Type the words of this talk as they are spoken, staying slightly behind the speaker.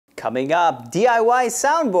Coming up, DIY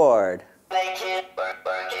soundboard. Make it, work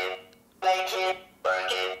it, make it,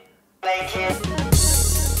 work it, make it.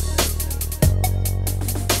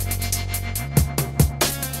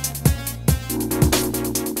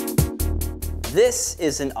 This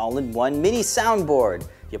is an all-in-one mini soundboard.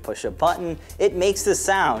 You push a button, it makes the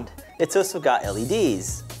sound. It's also got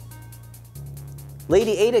LEDs.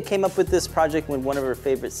 Lady Ada came up with this project when one of her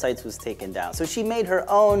favorite sites was taken down, so she made her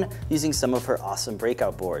own using some of her awesome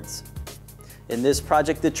breakout boards. In this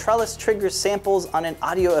project, the Trellis triggers samples on an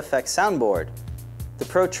Audio FX soundboard. The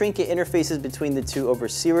Pro Trinket interfaces between the two over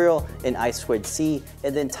serial and I2C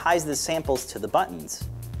and then ties the samples to the buttons.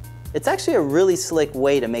 It's actually a really slick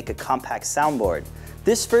way to make a compact soundboard.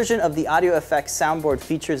 This version of the Audio FX soundboard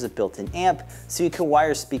features a built-in amp, so you can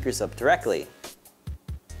wire speakers up directly.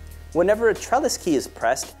 Whenever a Trellis key is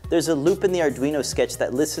pressed, there's a loop in the Arduino sketch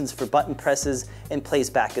that listens for button presses and plays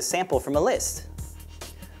back a sample from a list.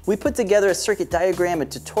 We put together a circuit diagram and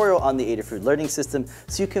tutorial on the Adafruit learning system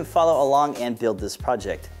so you can follow along and build this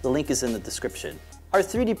project. The link is in the description. Our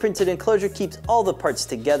 3D printed enclosure keeps all the parts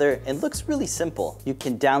together and looks really simple. You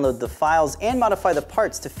can download the files and modify the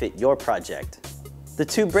parts to fit your project. The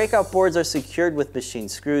two breakout boards are secured with machine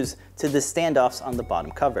screws to the standoffs on the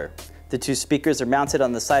bottom cover. The two speakers are mounted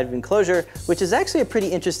on the side of the enclosure, which is actually a pretty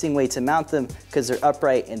interesting way to mount them because they're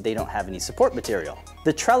upright and they don't have any support material.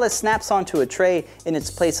 The trellis snaps onto a tray and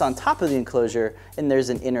it's placed on top of the enclosure, and there's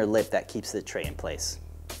an inner lip that keeps the tray in place.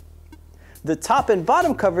 The top and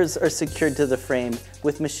bottom covers are secured to the frame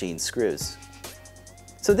with machine screws.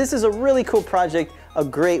 So this is a really cool project, a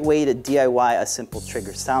great way to DIY a simple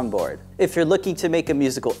trigger soundboard. If you're looking to make a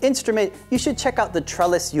musical instrument, you should check out the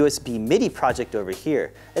Trellis USB MIDI project over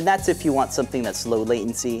here. And that's if you want something that's low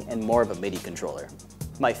latency and more of a MIDI controller.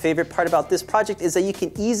 My favorite part about this project is that you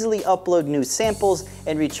can easily upload new samples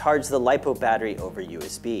and recharge the LiPo battery over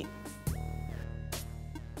USB.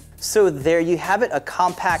 So there you have it, a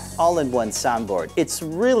compact all-in-one soundboard. It's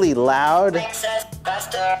really loud,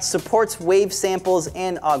 supports wave samples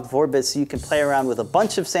and Ogg Vorbis, so you can play around with a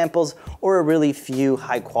bunch of samples or a really few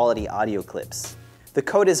high-quality audio clips. The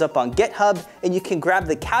code is up on GitHub, and you can grab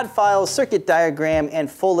the CAD file, circuit diagram, and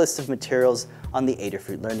full list of materials on the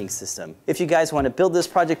Adafruit learning system. If you guys want to build this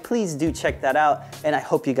project, please do check that out, and I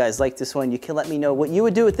hope you guys like this one. You can let me know what you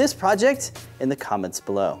would do with this project in the comments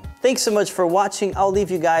below. Thanks so much for watching. I'll leave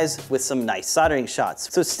you guys with some nice soldering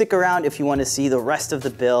shots, so stick around if you want to see the rest of the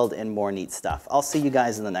build and more neat stuff. I'll see you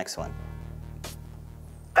guys in the next one.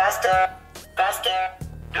 Faster, faster,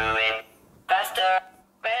 do it, faster.